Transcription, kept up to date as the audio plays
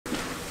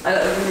I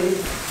got a really...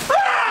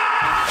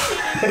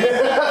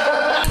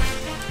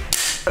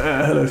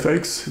 Hello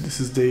folks, this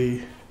is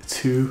day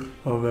 2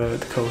 of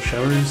the cold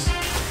showers.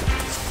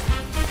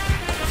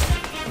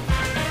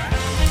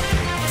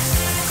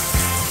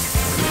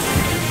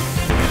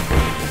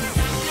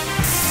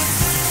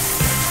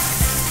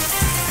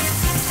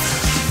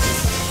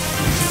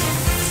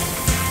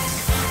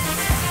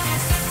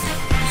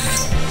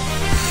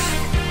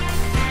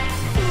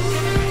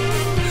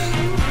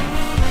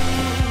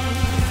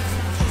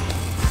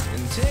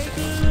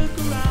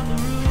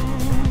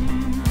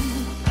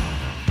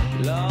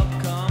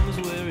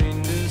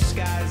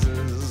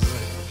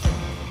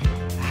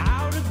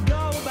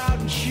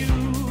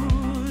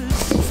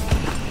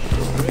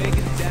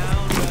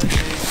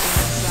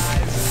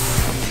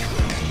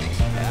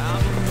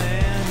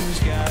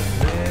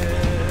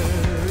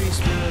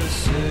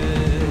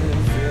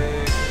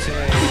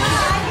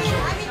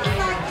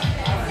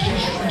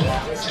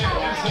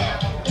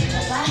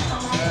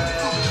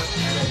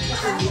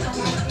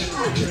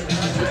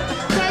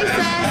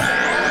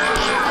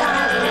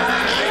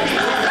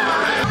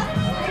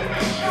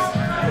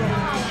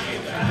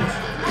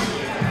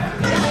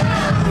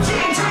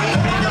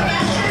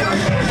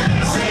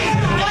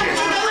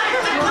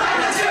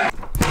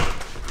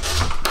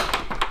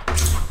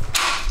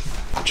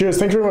 Cheers,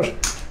 thank you very much.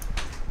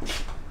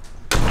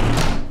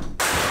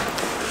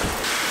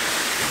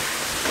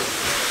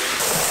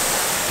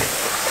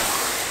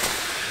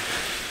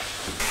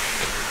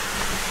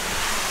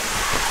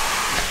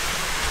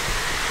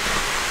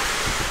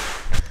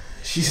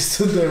 She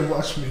stood there and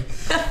watched me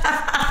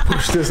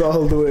push this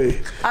all the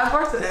way. I've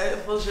worked it out,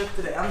 full shift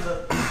today. I'm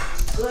done.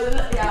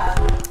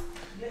 Yeah.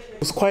 It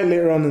was quite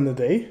later on in the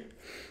day,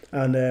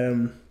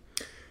 and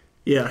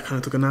yeah, I kind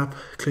of took a nap,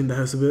 cleaned the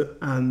house a bit,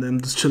 and then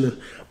just chilling.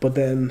 But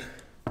then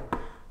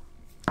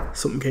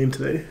something came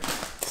today.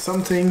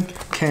 Something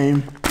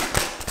came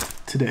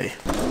today.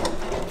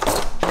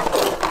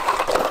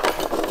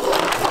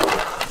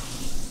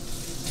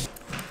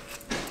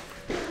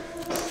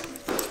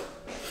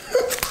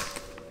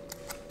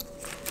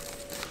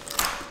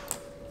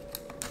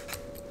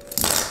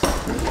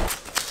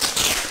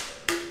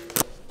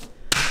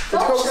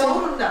 Don't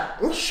show them that.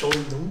 I'm not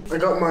showing them. I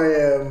got my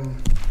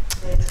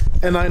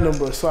NI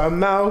number, so I'm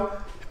now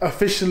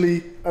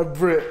officially a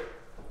Brit.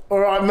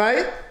 Alright,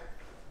 mate?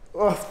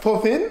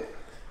 Pop in?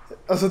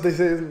 That's what they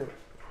say, isn't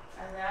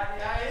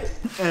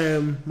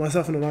it?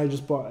 Myself and I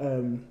just bought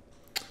a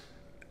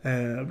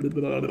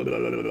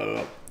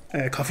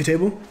coffee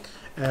table.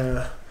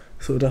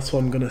 So that's what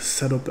I'm gonna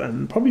set up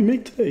and probably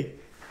make today.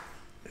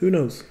 Who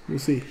knows? We'll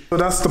see. So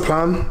that's the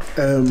plan.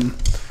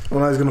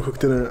 Onai's gonna cook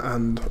dinner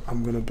and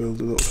I'm gonna build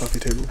a little coffee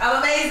table.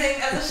 I'm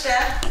amazing as a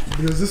chef.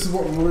 Because this is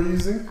what we're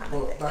using,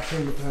 but that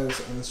came with the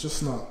house and it's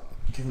just not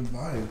giving the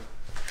vibe.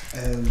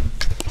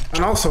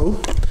 And also,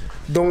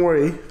 don't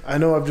worry, I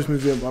know I've just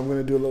moved in, but I'm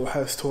gonna do a little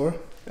house tour,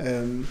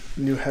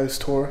 new house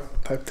tour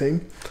type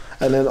thing.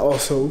 And then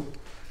also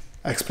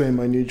explain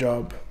my new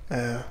job,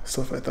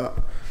 stuff like that.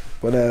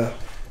 But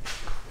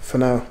for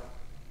now.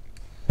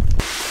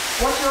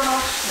 What's your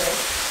lunch today?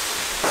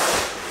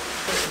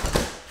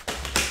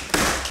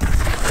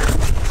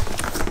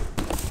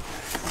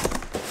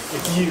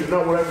 You,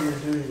 not whatever you're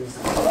doing is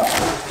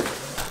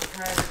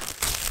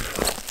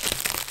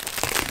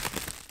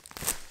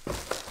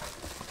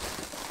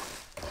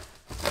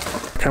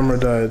camera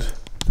died.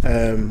 What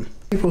are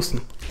you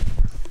posting?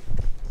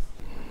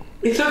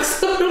 It looks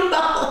so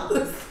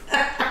nice.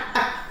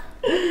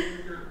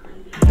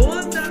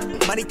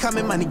 Money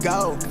coming, money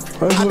go.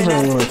 Why does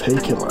I want to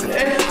take it like?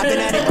 I've been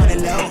at it on the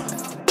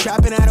low,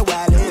 trapping out a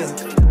while live.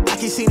 I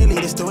can see the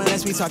leaders doing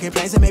us, we talking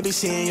plans and maybe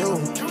seeing you.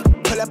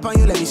 Pull up on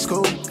you, let me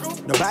scoop.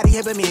 Nobody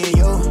here but me and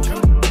you.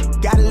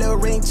 Got a little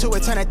ring to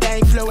it, turn that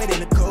thing fluid in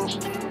the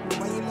coupe.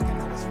 When you looking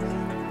at what's real.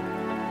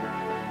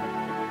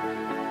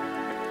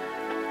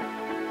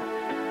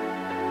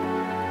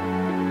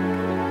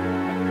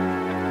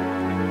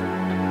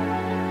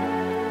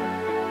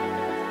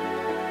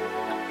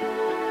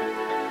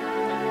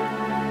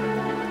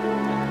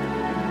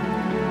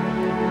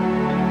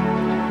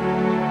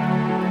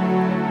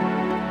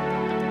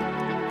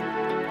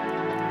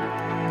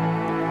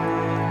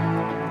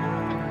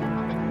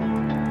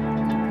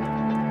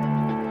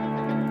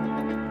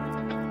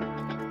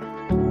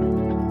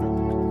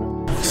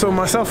 So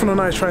myself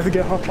and I tried to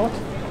get hot pot,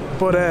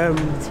 but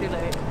Too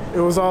late. it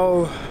was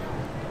all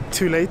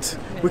too late.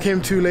 Yeah. We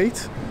came too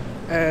late.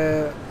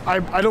 I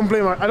don't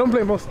blame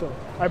us though.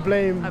 I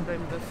blame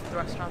the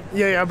restaurant.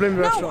 Yeah, I blame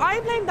the restaurant. No,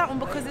 I blame that one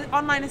because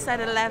online it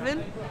said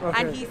 11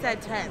 and he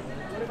said 10.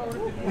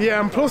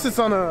 Yeah, and plus it's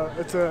a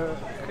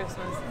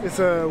Christmas. It's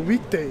a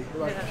weekday.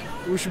 Like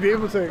we should be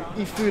able to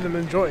eat food and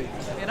enjoy.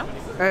 You know?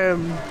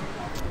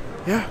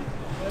 Yeah.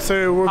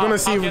 So we're gonna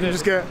see if we can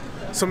just get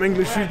some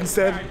English food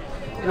instead.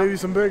 Maybe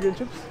some burger and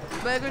chips.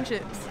 Burger and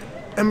chips.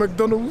 And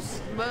McDonald's.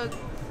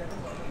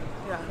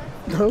 Yeah.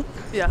 No?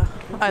 Yeah.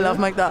 I love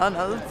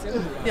McDonald's.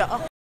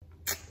 Yeah.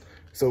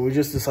 So we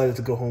just decided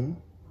to go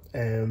home.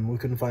 We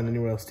couldn't find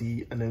anywhere else to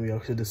eat, and then we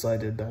actually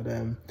decided that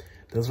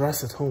there's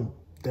rest at home.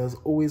 there's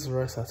always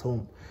rice at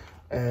home.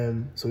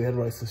 So we had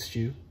rice and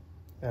stew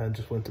and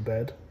just went to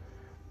bed.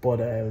 But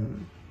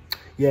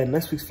yeah,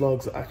 next week's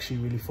vlogs are actually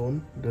really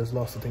fun. There's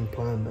lots of things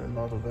planned and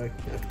a lot of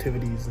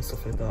activities and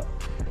stuff like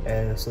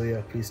that. So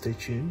yeah, please stay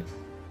tuned.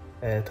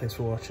 Thanks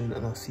for watching,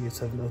 and I'll see you at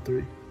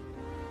 7:03.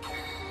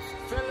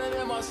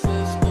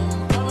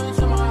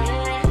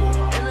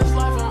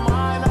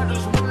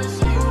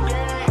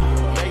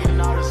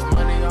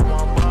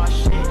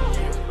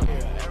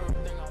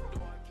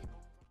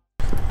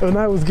 And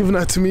I was giving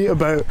that to me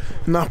about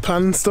not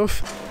planning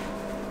stuff.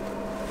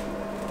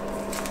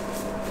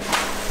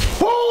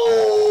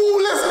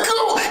 Oh, let's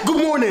go!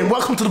 Good morning,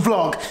 welcome to the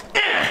vlog.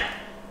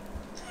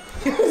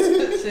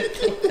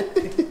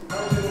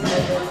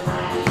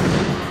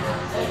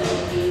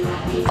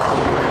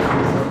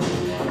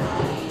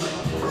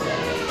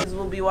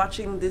 We'll be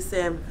watching this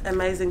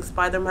Amazing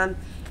Spider-Man.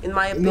 In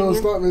my opinion, No,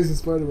 it's not Amazing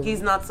Spider-Man.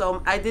 he's not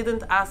so. I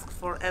didn't ask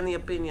for any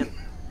opinion.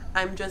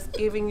 I'm just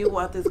giving you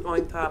what is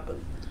going to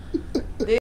happen.